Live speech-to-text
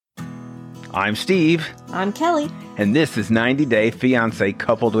I'm Steve. I'm Kelly. And this is 90 Day Fiancé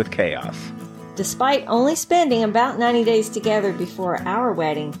Coupled with Chaos. Despite only spending about 90 days together before our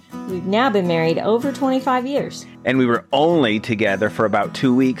wedding, we've now been married over 25 years. And we were only together for about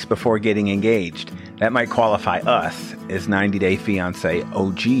 2 weeks before getting engaged. That might qualify us as 90 Day Fiancé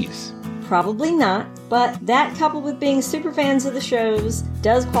OGs. Probably not, but that coupled with being super fans of the shows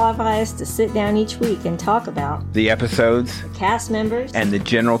does qualify us to sit down each week and talk about the episodes, the cast members, and the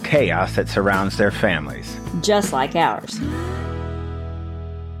general chaos that surrounds their families. Just like ours.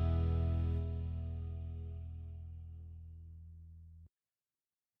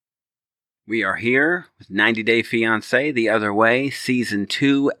 We are here with 90 Day Fiancé The Other Way, Season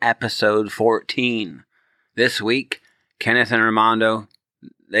 2, Episode 14. This week, Kenneth and Armando,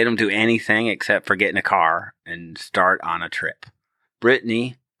 they don't do anything except for get in a car and start on a trip.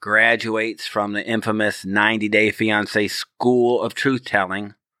 Brittany graduates from the infamous 90 Day Fiancé School of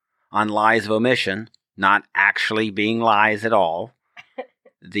Truth-Telling on lies of omission, not actually being lies at all.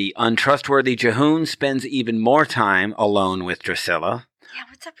 The untrustworthy Jehoon spends even more time alone with Drusilla. Yeah,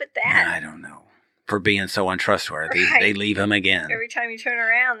 what's up with that? I don't know. For being so untrustworthy, Right. They leave him again. Every time you turn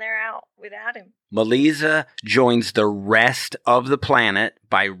around, they're out without him. Melissa joins the rest of the planet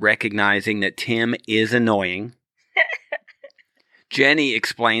by recognizing that Tim is annoying. Jenny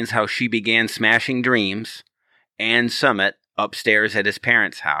explains how she began smashing dreams and Summit upstairs at his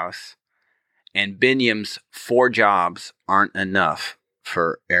parents' house. And Binyam's 4 jobs aren't enough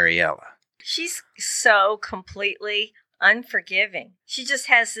for Ariella. She's so completely unforgiving. She just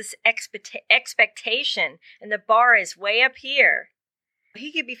has this expectation, and the bar is way up here.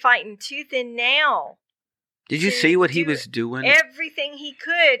 He could be fighting tooth and nail. Did you to see what he do was doing? Everything he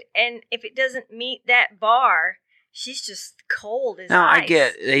could, and if it doesn't meet that bar, she's just cold as Now, ice. I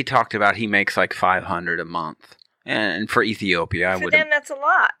get, they talked about he makes like $500 a month. And for Ethiopia, I For would them, that's a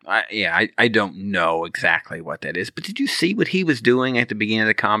lot. I don't know exactly what that is. But did you see what he was doing at the beginning of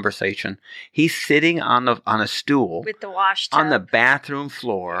the conversation? He's sitting on a stool With the wash tub. on the bathroom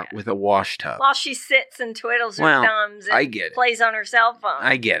floor with a wash tub. While she sits and twiddles her Well, thumbs and I get it. plays on her cell phone.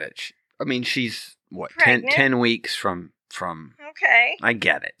 I get it. I mean, she's, what, Pregnant? 10 weeks from... Okay. I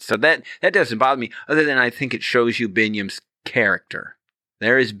get it. So that doesn't bother me, other than I think it shows you Binyam's character.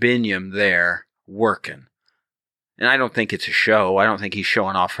 There is Binyam there working. And I don't think it's a show. I don't think he's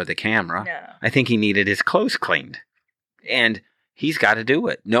showing off for the camera. No. I think he needed his clothes cleaned. And he's got to do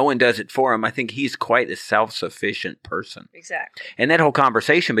it. No one does it for him. I think he's quite a self-sufficient person. Exactly. And that whole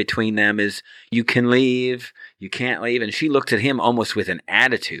conversation between them is, you can leave, you can't leave. And she looks at him almost with an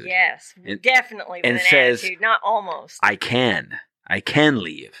attitude. Yes, And- definitely with and an says, attitude, not almost. I can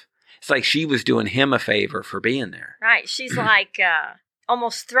leave. It's like she was doing him a favor for being there. Right. She's like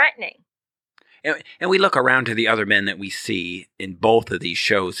almost threatening. And we look around to the other men that we see in both of these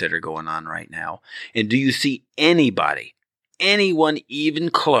shows that are going on right now. And do you see anyone even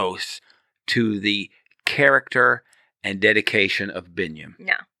close to the character and dedication of Binyam?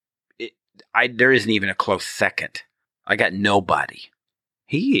 No. There isn't even a close second. I got nobody.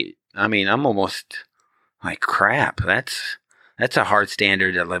 I'm almost like, crap. That's a hard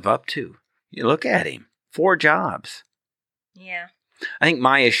standard to live up to. You look at him. 4 jobs. Yeah. I think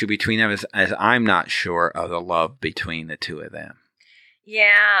my issue between them is I'm not sure of the love between the two of them.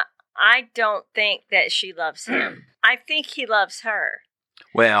 Yeah, I don't think that she loves him. I think he loves her.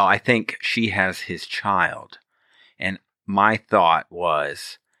 Well, I think she has his child. And my thought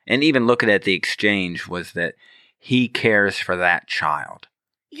was, and even looking at the exchange, was that he cares for that child.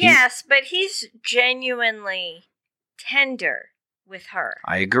 Yes, but he's genuinely tender with her.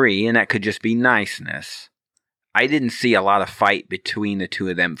 I agree, and that could just be niceness. I didn't see a lot of fight between the two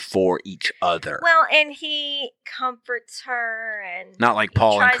of them for each other. Well, and he comforts her and Not like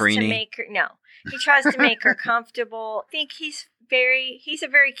Paul and Karini. He tries to make her comfortable. I think he's a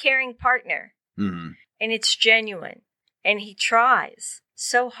very caring partner. Mm-hmm. And it's genuine. And he tries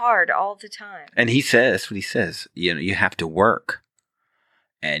so hard all the time. And he says what he says. You have to work.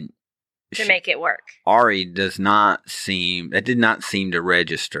 And To make it work. Ari did not seem to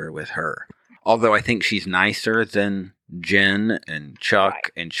register with her. Although I think she's nicer than Jen and Chuck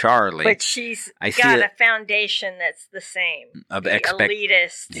and Charlie. But she's I got see a foundation that's the same. Of the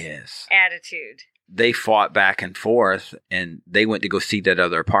elitist attitude. They fought back and forth, and they went to go see that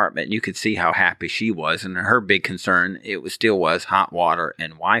other apartment. And you could see how happy she was. And her big concern, still was hot water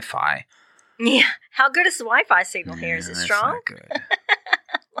and Wi-Fi. Yeah. How good is the Wi-Fi signal here? Is it That's strong? not good.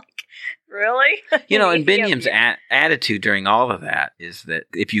 Really? And Binyam's attitude during all of that is that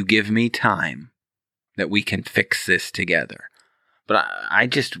if you give me time, that we can fix this together. But I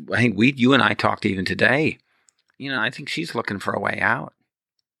think you and I talked even today. I think she's looking for a way out.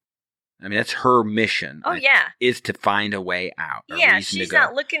 I mean, that's her mission. Oh, yeah. Is to find a way out. Yeah, she's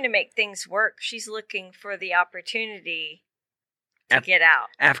not looking to make things work. She's looking for the opportunity to get out.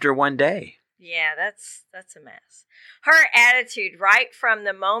 After one day. Yeah, that's a mess. Her attitude right from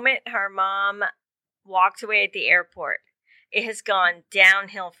the moment her mom walked away at the airport, it has gone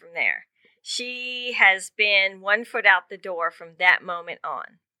downhill from there. She has been 1 foot out the door from that moment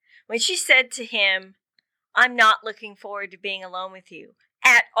on. When she said to him, "I'm not looking forward to being alone with you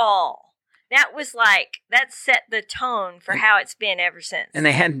at all." That set the tone for how it's been ever since. And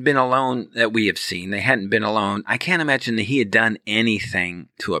they hadn't been alone that we have seen. They hadn't been alone. I can't imagine that he had done anything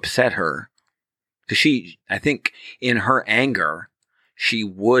to upset her. Because I think in her anger, she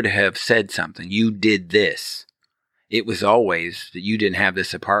would have said something. You did this. It was always that you didn't have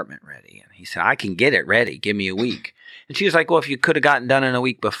this apartment ready. And he said, I can get it ready. Give me a week. And she was like, well, if you could have gotten done in a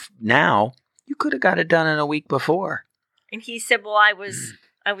week now, you could have got it done in a week before. And he said, well, I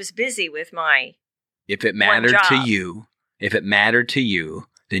was busy with my If it mattered to you,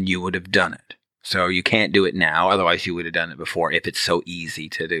 then you would have done it. So you can't do it now. Otherwise, you would have done it before if it's so easy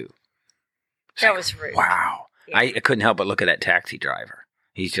to do. That was rude. Wow. Yeah. I couldn't help but look at that taxi driver.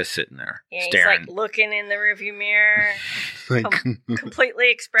 He's just sitting there staring. He's like looking in the rearview mirror, completely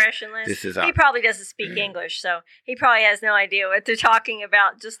expressionless. He probably doesn't speak English, so he probably has no idea what they're talking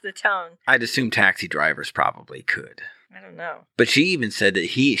about, just the tone. I'd assume taxi drivers probably could. I don't know. But she even said that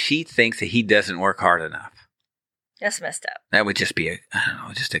she thinks that he doesn't work hard enough. That's messed up. That would just be a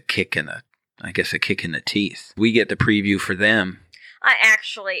kick in the teeth. We get the preview for them.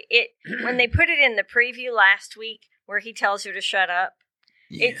 When they put it in the preview last week where he tells her to shut up,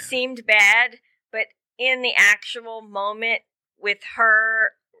 It seemed bad, but in the actual moment with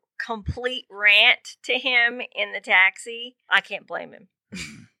her complete rant to him in the taxi, I can't blame him.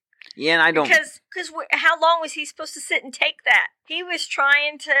 Yeah, and I don't... Because how long was he supposed to sit and take that? He was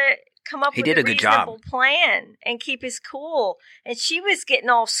trying to come up with a reasonable plan and keep his cool. And she was getting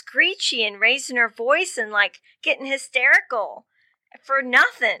all screechy and raising her voice and like getting hysterical for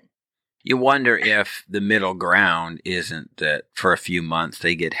nothing. You wonder if the middle ground isn't that for a few months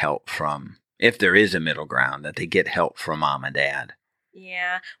they get help from, if there is a middle ground, that they get help from mom and dad.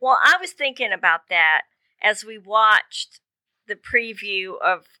 Yeah. Well, I was thinking about that as we watched the preview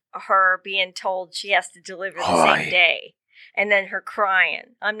of her being told she has to deliver the same day. And then her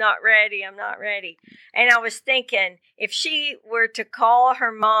crying, I'm not ready. And I was thinking, if she were to call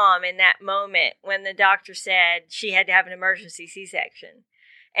her mom in that moment when the doctor said she had to have an emergency C-section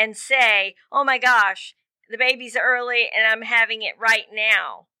and say, oh my gosh, the baby's early and I'm having it right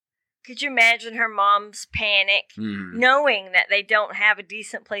now. Could you imagine her mom's panic, knowing that they don't have a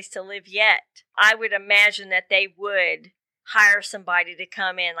decent place to live yet? I would imagine that they would hire somebody to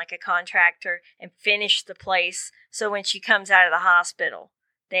come in, like a contractor, and finish the place so when she comes out of the hospital,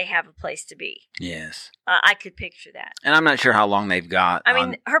 they have a place to be. Yes. I could picture that. And I'm not sure how long they've got. I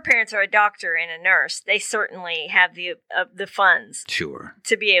mean, her parents are a doctor and a nurse. They certainly have the funds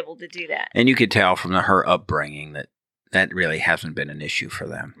to be able to do that. And you could tell from her upbringing that really hasn't been an issue for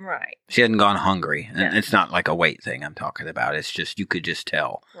them. Right. She hasn't gone hungry. And it's not like a weight thing I'm talking about. It's just, you could just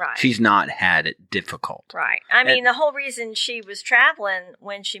tell. Right. She's not had it difficult. Right. I mean, the whole reason she was traveling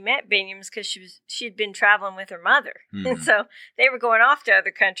when she met Binyam is because she'd been traveling with her mother. And so they were going off to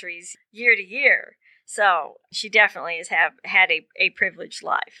other countries year to year. So she definitely has had a privileged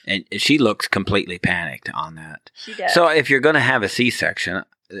life. And she looks completely panicked on that. She does. So if you're going to have a C-section,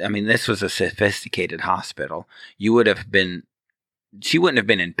 I mean, this was a sophisticated hospital. She wouldn't have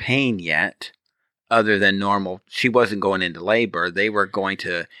been in pain yet, other than normal. She wasn't going into labor. They were going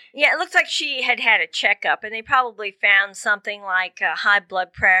to... Yeah, it looks like she had a checkup, and they probably found something like high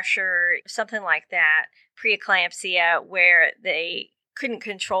blood pressure, something like that, preeclampsia, where they couldn't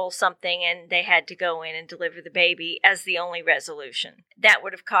control something and they had to go in and deliver the baby as the only resolution. That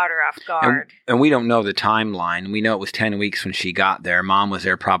would have caught her off guard. And we don't know the timeline. We know it was 10 weeks when she got there. Mom was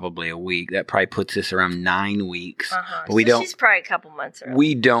there probably a week. That probably puts us around 9 weeks. But she's probably a couple months early.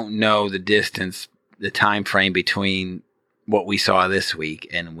 We don't know the distance, the time frame between what we saw this week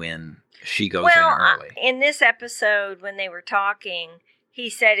and when she goes in early. In this episode, when they were talking, he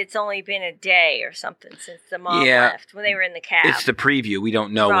said it's only been a day or something since the mom left, when they were in the cab. It's the preview. We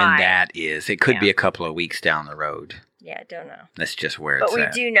don't know when that is. It could be a couple of weeks down the road. Yeah, I don't know. That's just where it's at.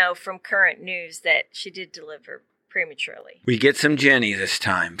 But we do know from current news that she did deliver prematurely. We get some Jenny this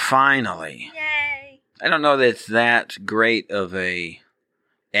time, finally. Yay! I don't know that it's that great of a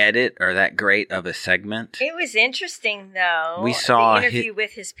edit or that great of a segment. It was interesting, though. We saw the interview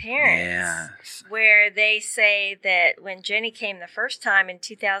with his parents, where they say that when Jenny came the first time in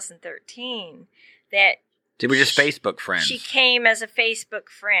 2013, that They were just Facebook friends. She came as a Facebook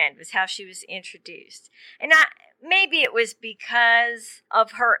friend, was how she was introduced. And maybe it was because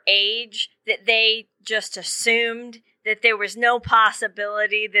of her age that they just assumed that there was no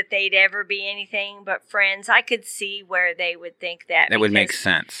possibility that they'd ever be anything but friends. I could see where they would think that. That would make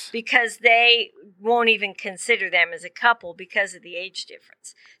sense. Because they won't even consider them as a couple because of the age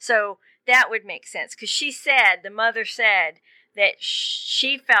difference. So that would make sense. Because the mother said that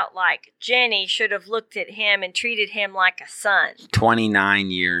she felt like Jenny should have looked at him and treated him like a son.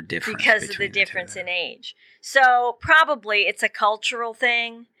 29-year difference. Because of the difference in age. So probably it's a cultural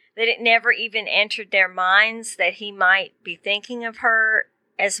thing. That it never even entered their minds that he might be thinking of her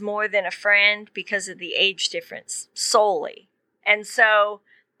as more than a friend because of the age difference solely. And so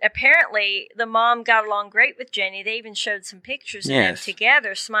apparently the mom got along great with Jenny. They even showed some pictures of them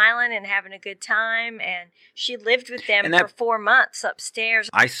together, smiling and having a good time. And she lived with them for 4 months upstairs.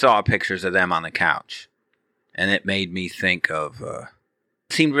 I saw pictures of them on the couch, and it made me think of... it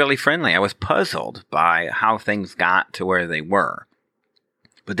seemed really friendly. I was puzzled by how things got to where they were.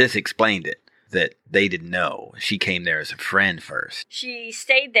 But this explained it, that they didn't know. She came there as a friend first. She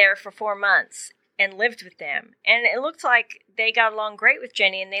stayed there for 4 months and lived with them. And it looked like they got along great with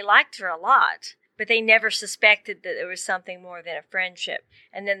Jenny and they liked her a lot. But they never suspected that there was something more than a friendship.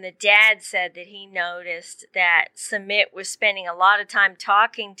 And then the dad said that he noticed that Sumit was spending a lot of time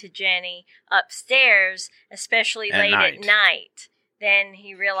talking to Jenny upstairs, especially late at night. Then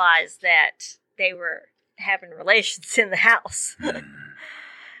he realized that they were having relations in the house.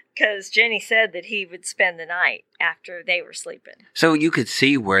 Because Jenny said that he would spend the night after they were sleeping. So you could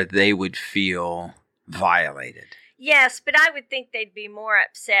see where they would feel violated. Yes, but I would think they'd be more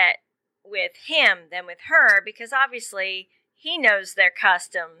upset with him than with her because obviously he knows their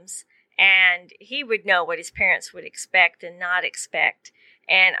customs and he would know what his parents would expect and not expect.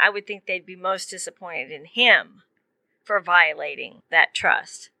 And I would think they'd be most disappointed in him for violating that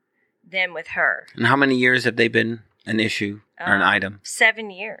trust than with her. And how many years have they been an issue or an item?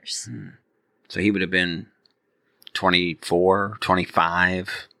 7 years. So he would have been 24,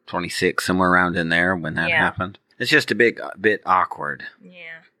 25, 26, somewhere around in there when that happened. It's just a bit awkward.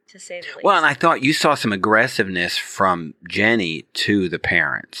 Yeah, to say the least. Well, and I thought you saw some aggressiveness from Jenny to the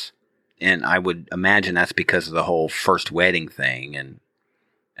parents. And I would imagine that's because of the whole first wedding thing. And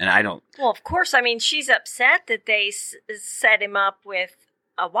I don't... Well, of course. I mean, she's upset that they set him up with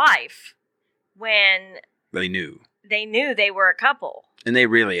a wife when... They knew. They knew they were a couple. And they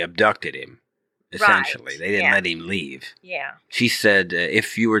really abducted him, essentially. Right. They didn't let him leave. Yeah. She said,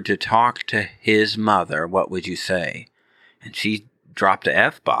 if you were to talk to his mother, what would you say? And she dropped a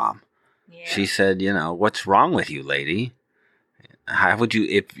F-bomb. Yeah. She said, what's wrong with you, lady? How would you,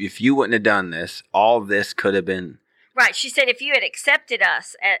 if you wouldn't have done this, all this could have been... Right. She said if you had accepted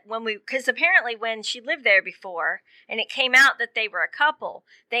us because apparently when she lived there before and it came out that they were a couple,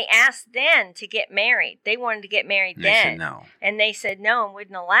 they asked then to get married. They wanted to get married then. They said no. And they said no and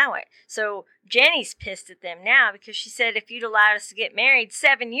wouldn't allow it. So Jenny's pissed at them now because she said if you'd allowed us to get married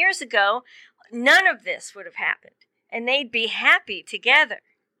 7 years ago, none of this would have happened. And they'd be happy together.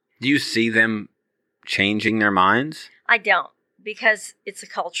 Do you see them changing their minds? I don't, because it's a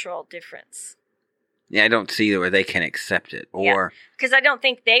cultural difference. Yeah, I don't see where they can accept it. Or because I don't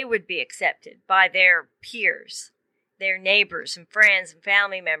think they would be accepted by their peers, their neighbors and friends and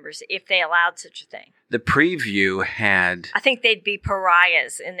family members if they allowed such a thing. The preview had... I think they'd be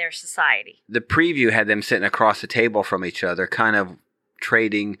pariahs in their society. The preview had them sitting across the table from each other, kind of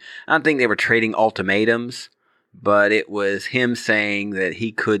trading... I don't think they were trading ultimatums, but it was him saying that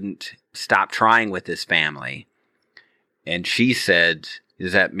he couldn't stop trying with his family. And she said...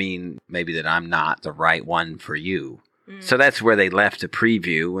 Does that mean maybe that I'm not the right one for you? So that's where they left the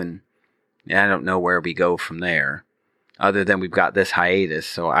preview, and I don't know where we go from there, other than we've got this hiatus.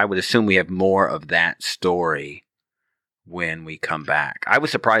 So I would assume we have more of that story when we come back. I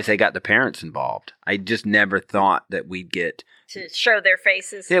was surprised they got the parents involved. I just never thought that we'd get... To show their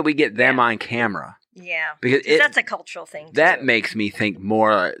faces? Yeah, we get them on camera. Yeah, because that's a cultural thing, too. That makes me think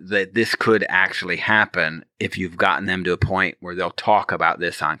more that this could actually happen if you've gotten them to a point where they'll talk about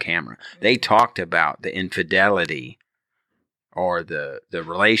this on camera. They talked about the infidelity or the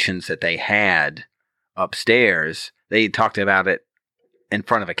relations that they had upstairs. They talked about it in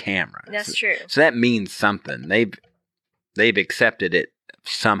front of a camera. That's true. So that means something. They've accepted it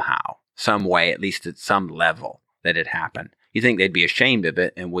somehow, some way, at least at some level that it happened. You think they'd be ashamed of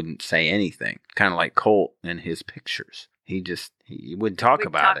it and wouldn't say anything. Kind of like Colt and his pictures. He wouldn't talk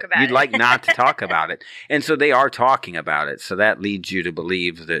about it. You'd like not to talk about it. And so they are talking about it. So that leads you to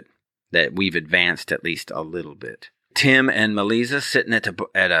believe that we've advanced at least a little bit. Tim and Melissa sitting at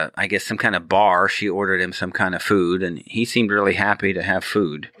a I guess some kind of bar. She ordered him some kind of food, and he seemed really happy to have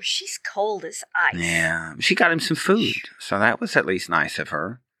food. Well, she's cold as ice. Yeah, she got him some food, so that was at least nice of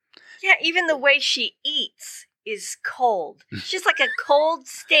her. Yeah, even the way she eats is cold. She's like a cold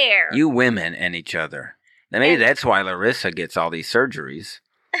stare. You women and each other. Now, maybe that's why Larissa gets all these surgeries.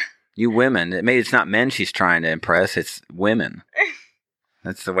 You women. Maybe it's not men she's trying to impress. It's women.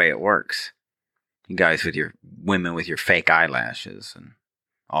 That's the way it works. You guys with your women with your fake eyelashes and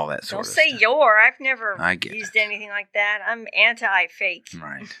all that sort of stuff. Don't say your. I've never used it. anything like that. I'm anti-fake.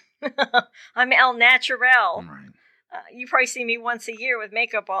 Right. I'm El Naturel. Right. You probably see me once a year with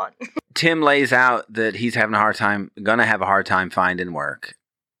makeup on. Tim lays out that he's having gonna have a hard time finding work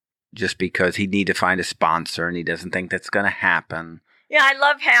just because he'd need to find a sponsor, and he doesn't think that's going to happen. Yeah, I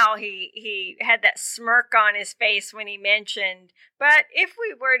love how he had that smirk on his face when he mentioned, but if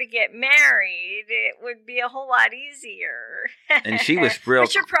we were to get married, it would be a whole lot easier. And she was real...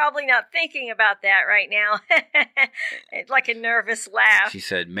 But you're probably not thinking about that right now. It's like a nervous laugh. She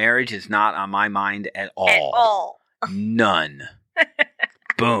said, marriage is not on my mind at all. At all. None.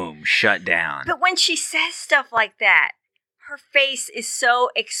 Boom, shut down. But when she says stuff like that, her face is so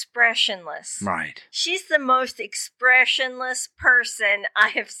expressionless. Right. She's the most expressionless person I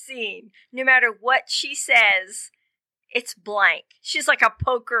have seen. No matter what she says, it's blank. She's like a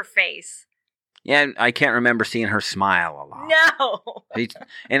poker face. Yeah, I can't remember seeing her smile a lot. No.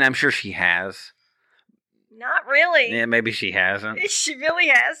 And I'm sure she has. Not really. Yeah, maybe she hasn't. She really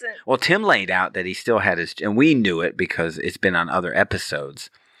hasn't. Well, Tim laid out that he still had his... And we knew it because it's been on other episodes.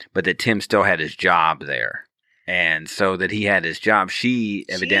 But that Tim still had his job there. And so that he had his job, she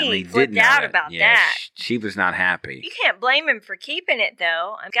evidently didn't know out that. about Yeah, that. She was not happy. You can't blame him for keeping it,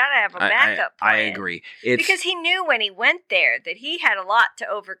 though. I've got to have a backup plan. I agree. Because he knew when he went there that he had a lot to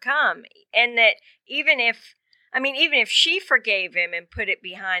overcome. And that even if she forgave him and put it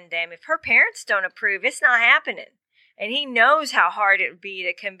behind them, if her parents don't approve, it's not happening. And he knows how hard it would be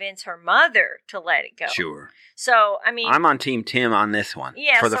to convince her mother to let it go. Sure. So, I mean... I'm on Team Tim on this one.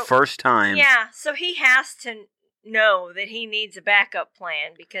 Yeah. For the first time. Yeah, so he has to know that he needs a backup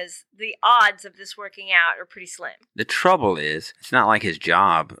plan because the odds of this working out are pretty slim. The trouble is, it's not like his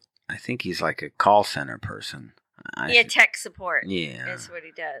job. I think he's like a call center person. Tech support. Yeah. Is what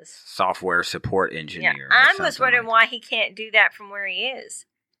he does. Software support engineer. Yeah. I was wondering why he can't do that from where he is.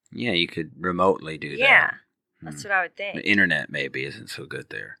 Yeah, you could remotely do that. Yeah. That's what I would think. The internet maybe isn't so good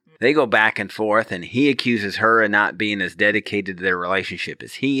there. They go back and forth, and he accuses her of not being as dedicated to their relationship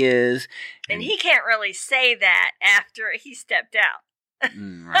as he is. And he can't really say that after he stepped out. Right.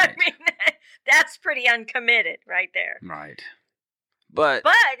 I mean, that's pretty uncommitted right there. Right. But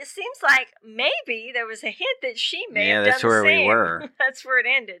it seems like maybe there was a hint that she may have done that's where the same. we were. That's where it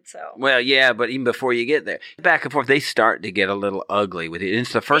ended, so. Well, yeah, but even before you get there, back and forth, they start to get a little ugly with it. And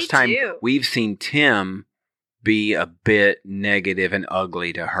it's the first time we've seen Tim be a bit negative and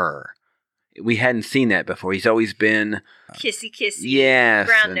ugly to her. We hadn't seen that before. He's always been... kissy, yes,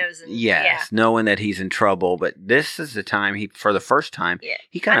 brown nosing. Yes, knowing that he's in trouble. But this is the time, for the first time,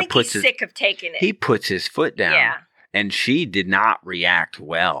 he kind of puts he's sick of taking it. He puts his foot down. Yeah. And she did not react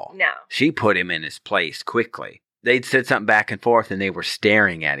well. No. She put him in his place quickly. They'd said something back and forth, and they were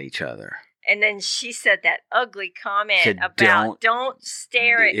staring at each other. And then she said that ugly comment about, don't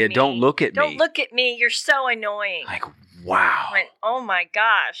stare at me. Don't look at me. Don't look at me. You're so annoying. Like, wow. I went, oh my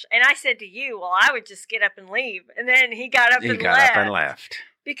gosh. And I said to you, well, I would just get up and leave. And then he got up and left.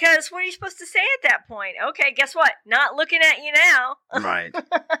 Because what are you supposed to say at that point? Okay, guess what? Not looking at you now. Right.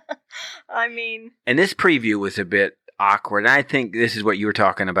 I mean. And this preview was a bit awkward. I think this is what you were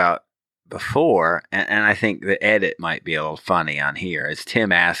talking about before, and I think the edit might be a little funny on here, as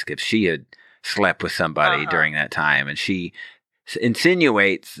Tim asked if she had slept with somebody during that time, and she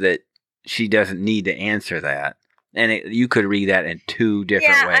insinuates that she doesn't need to answer that, and you could read that in two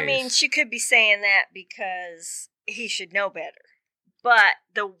different ways. I mean, she could be saying that because he should know better. But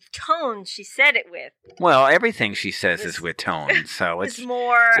the tone she said it with. Well, everything she says is with tone, so it's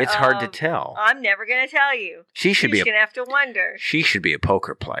hard to tell. I'm never going to tell you. You're going to have to wonder. She should be a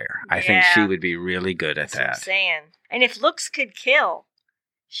poker player. I think she would be really good at that. That's what I'm saying. And if looks could kill,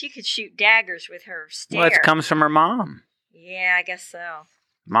 she could shoot daggers with her stare. Well, it comes from her mom. Yeah, I guess so.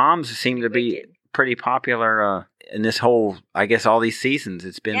 Moms seem to be pretty popular in this whole, I guess, all these seasons.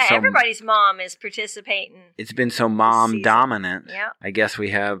 It's been everybody's mom is participating. It's been so mom dominant. Yeah. I guess we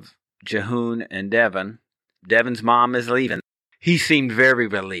have Jehoon and Devin. Devin's mom is leaving. He seemed very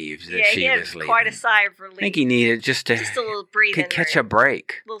relieved that she was leaving. Quite a sigh of relief. I think he needed just a little breathing, catch a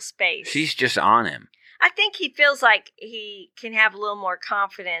break. A little space. She's just on him. I think he feels like he can have a little more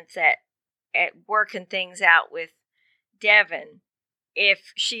confidence at working things out with Devin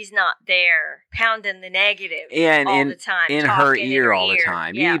if she's not there pounding the negative and all the time. In her ear all the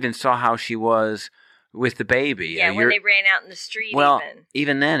time. Yeah. You even saw how she was with the baby. Yeah, when they ran out in the street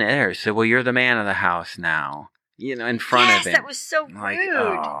even then, Ed said, well, you're the man of the house now. In front of him. Yes, that was so rude.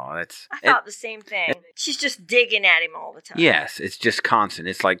 I thought the same thing. She's just digging at him all the time. Yes, it's just constant.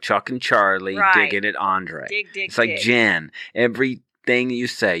 It's like Chuck and Charlie digging at Andre. It's like Jen. Everything you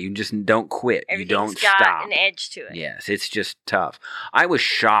say, you just don't quit. You don't stop. Everything's got an edge to it. Yes, it's just tough. I was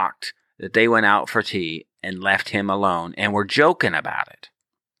shocked that they went out for tea and left him alone and were joking about it.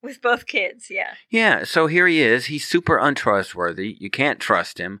 With both kids, yeah. Yeah, so here he is. He's super untrustworthy. You can't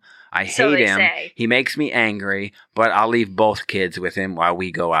trust him. I hate him. Say. He makes me angry, but I'll leave both kids with him while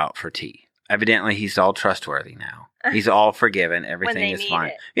we go out for tea. Evidently, he's all trustworthy now. He's all forgiven. Everything is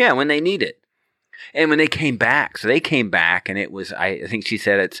fine. Yeah, when they need it. And when they came back, and it was, I think she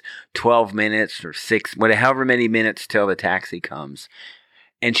said it's 12 minutes or 6, however many minutes till the taxi comes.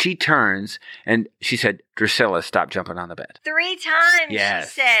 And she turns and she said, Drusilla, stop jumping on the bed. 3 times she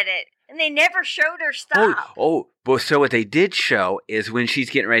said it. And they never showed her stop. But so what they did show is when she's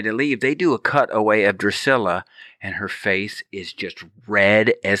getting ready to leave, they do a cutaway of Drusilla, and her face is just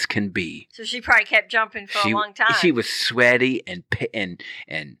red as can be. So she probably kept jumping for a long time. She was sweaty and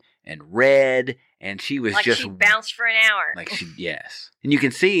red, and she was just... Like she bounced for an hour. Yes. And you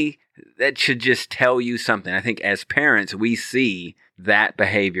can see that should just tell you something. I think as parents, we see that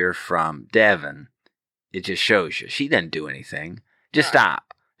behavior from Devin. It just shows you. She doesn't do anything. Just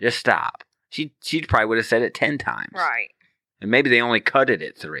stop. Just stop. She probably would have said it 10 times. Right. And maybe they only cut it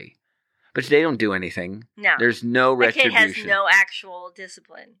at 3. But they don't do anything. No. There's no retribution. The kid has no actual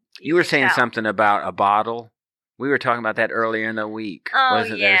discipline. You were saying something about a bottle. We were talking about that earlier in the week.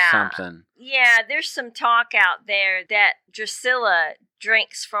 Wasn't there something? Yeah, there's some talk out there that Drusilla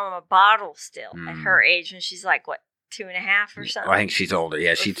drinks from a bottle still at her age. And she's like, 2.5 or something? I think she's older.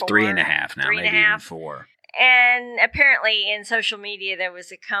 Yeah, she's 3.5 now. Maybe even 4. And apparently in social media, there was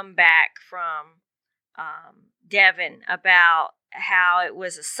a comeback from Devin about how it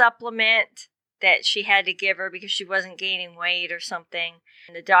was a supplement that she had to give her because she wasn't gaining weight or something.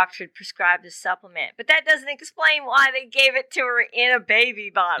 And the doctor had prescribed a supplement. But that doesn't explain why they gave it to her in a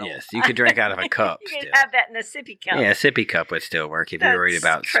baby bottle. Yes, you could drink out of a cup you could have that in a sippy cup. Yeah, a sippy cup would still work if you're worried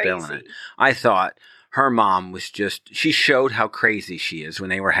about spilling it. I thought her mom was she showed how crazy she is when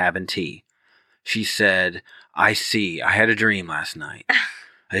they were having tea. She said, I had a dream last night.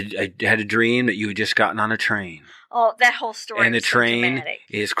 I had a dream that you had just gotten on a train. Oh, that whole story and the train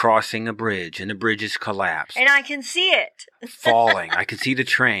is crossing a bridge, and the bridge is collapsed. And I can see it. Falling. I can see the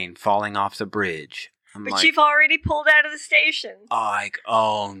train falling off the bridge. But you've already pulled out of the station.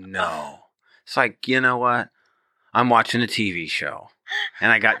 Oh no. It's like, you know what? I'm watching a TV show.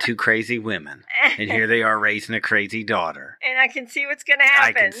 And I got 2 crazy women. And here they are raising a crazy daughter. And I can see what's going to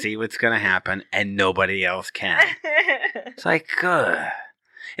happen. I can see what's going to happen. And nobody else can. It's like, good.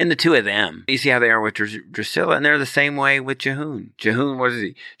 And the 2 of them. You see how they are with Drusilla. And they're the same way with Jehoon. Jehoon, what is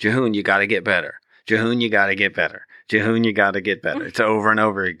he? Jehoon, you got to get better. Jehoon, you got to get better. Jehoon, you got to get better. It's over and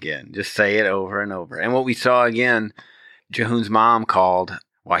over again. Just say it over and over. And what we saw again, Jehoon's mom called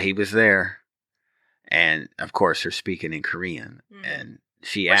while he was there. And, of course, they're speaking in Korean. And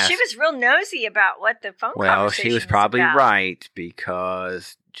she asked... she was real nosy about what the phone conversation Well, she was probably right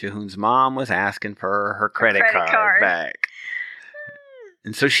because Jehoon's mom was asking for her credit card back.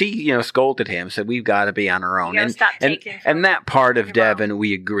 And so she, scolded him, said, we've got to be on our own. And that part of Devin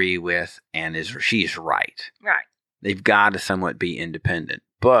we agree with, and she's right. Right. They've got to somewhat be independent.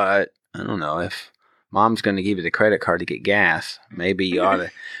 But, I don't know, if... Mom's going to give you the credit card to get gas. Maybe you ought to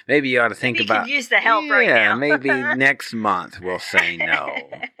think about. You could use the help right now. Yeah, maybe next month we'll say no.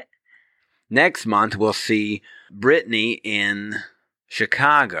 Next month we'll see Brittany in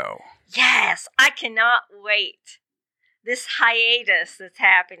Chicago. Yes, I cannot wait. This hiatus that's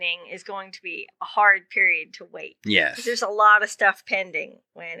happening is going to be a hard period to wait. Yes. There's a lot of stuff pending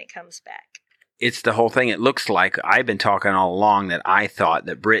when it comes back. It's the whole thing. It looks like I've been talking all along that I thought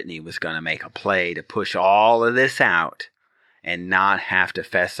that Brittany was going to make a play to push all of this out and not have to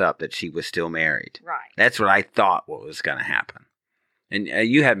fess up that she was still married. Right. That's what I thought was going to happen. And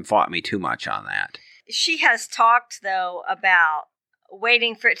you haven't fought me too much on that. She has talked, though, about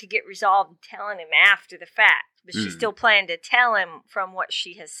waiting for it to get resolved and telling him after the fact. But she still planned to tell him from what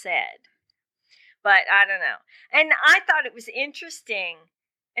she has said. But I don't know. And I thought it was interesting.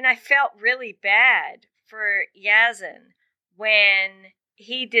 And I felt really bad for Yazan when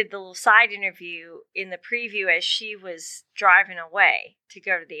he did the little side interview in the preview as she was driving away to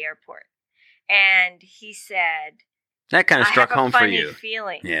go to the airport. And he said, that kind of struck home for you. I have a funny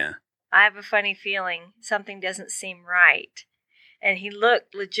feeling. Yeah. I have a funny feeling something doesn't seem right. And he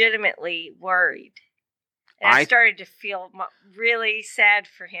looked legitimately worried. And I started to feel really sad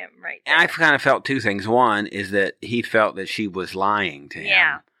for him right there. And I kind of felt two things. One is that he felt that she was lying to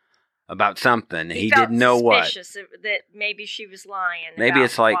him about something. He didn't know what. That maybe she was lying. Maybe about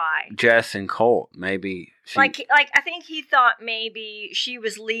it's like why. Jess and Colt. Maybe she... Like I think he thought maybe she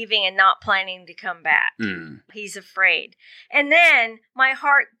was leaving and not planning to come back. He's afraid. And then my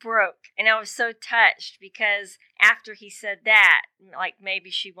heart broke, and I was so touched because after he said that, like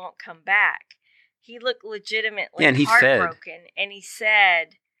maybe she won't come back, he looked legitimately heartbroken, and he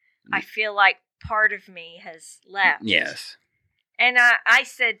said, I feel like part of me has left. Yes. And I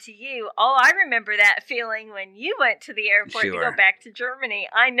said to you, I remember that feeling when you went to the airport to go back to Germany.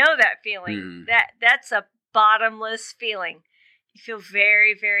 I know that feeling. That's a bottomless feeling. You feel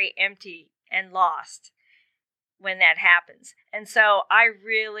very, very empty and lost when that happens. And so I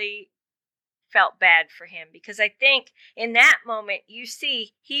really felt bad for him because I think in that moment, you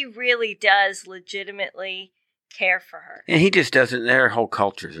see, he really does legitimately care for her. And he just doesn't. Their whole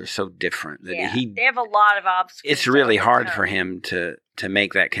cultures are so different that they have a lot of obstacles. It's really hard for him to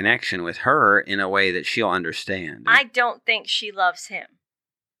make that connection with her in a way that she'll understand. I don't think she loves him.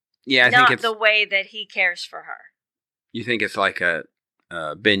 Yeah, I think it's not the way that he cares for her. You think it's like a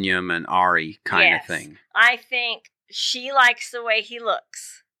Binyam and Ari kind of thing. I think she likes the way he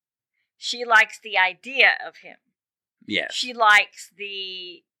looks. She likes the idea of him. Yes. She likes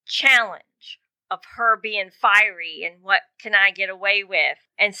the challenge of her being fiery and what can I get away with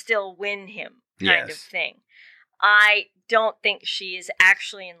and still win him kind of thing. I don't think she is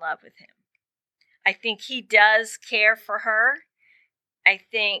actually in love with him. I think he does care for her. I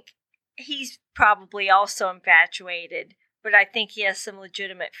think he's probably also infatuated, but I think he has some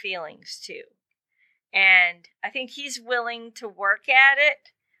legitimate feelings too. And I think he's willing to work at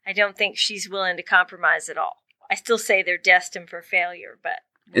it. I don't think she's willing to compromise at all. I still say they're destined for failure, but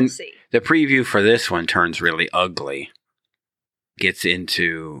we'll see. The preview for this one turns really ugly. Gets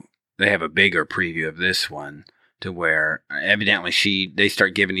into, they have a bigger preview of this one to where evidently they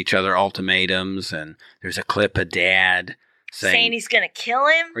start giving each other ultimatums, and there's a clip of Dad saying he's going to kill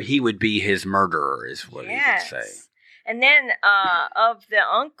him? Or he would be his murderer is what he would say. And then of the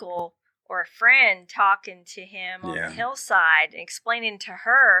uncle or a friend talking to him on the hillside and explaining to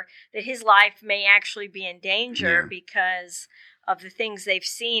her that his life may actually be in danger because of the things they've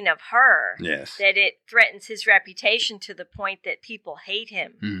seen of her. Yes. That it threatens his reputation to the point that people hate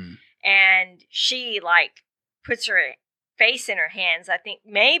him. Mm-hmm. And she, puts her face in her hands. I think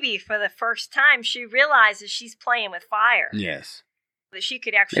maybe for the first time she realizes she's playing with fire. Yes. That she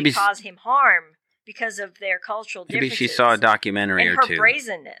could actually cause him harm because of their cultural differences. Maybe she saw a documentary or two. And her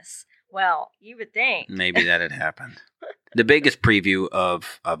brazenness. Well, you would think. Maybe that had happened. The biggest preview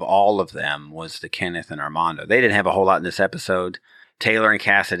of all of them was the Kenneth and Armando. They didn't have a whole lot in this episode. Taylor and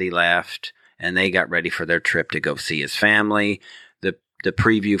Cassidy left, and they got ready for their trip to go see his family. The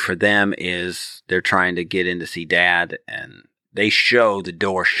preview for them is they're trying to get in to see Dad, and they show the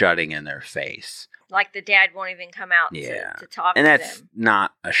door shutting in their face. Like the dad won't even come out to talk and to them. And that's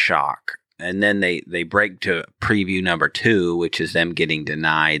not a shock. And then they break to preview number 2, which is them getting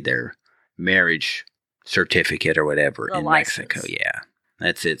denied their marriage certificate or whatever in Mexico. Yeah,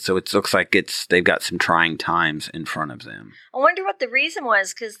 that's it. So it looks like they've got some trying times in front of them. I wonder what the reason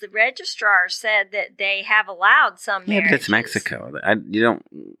was, because the registrar said that they have allowed some marriages. Yeah, but it's Mexico.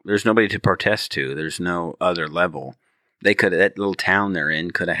 There's nobody to protest to. There's no other level. That little town they're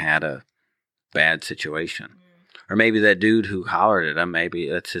in could have had a bad situation. Or maybe that dude who hollered at him, maybe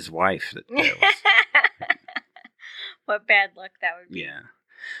that's his wife. What bad luck that would be. Yeah.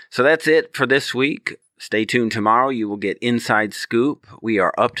 So that's it for this week. Stay tuned tomorrow. You will get Inside Scoop. We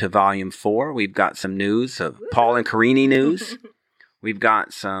are up to Volume 4. We've got some news of Paul and Carini news. We've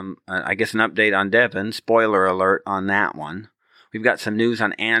got some, an update on Devin. Spoiler alert on that one. We've got some news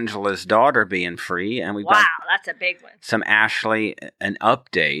on Angela's daughter being free. And we've got that's a big one. Some Ashley, an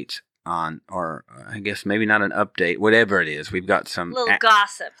update on, or I guess maybe not an update, whatever it is. We've got some little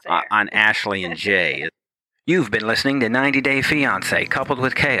gossip there on Ashley and Jay. You've been listening to 90 Day Fiancé Coupled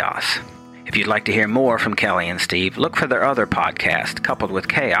with Chaos. If you'd like to hear more from Kelly and Steve, look for their other podcast, Coupled with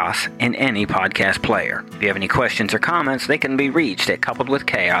Chaos, in any podcast player. If you have any questions or comments, they can be reached at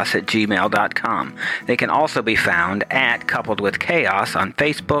coupledwithchaos@gmail.com. They can also be found at Coupled with Chaos on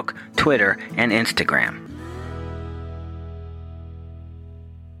Facebook, Twitter, and Instagram.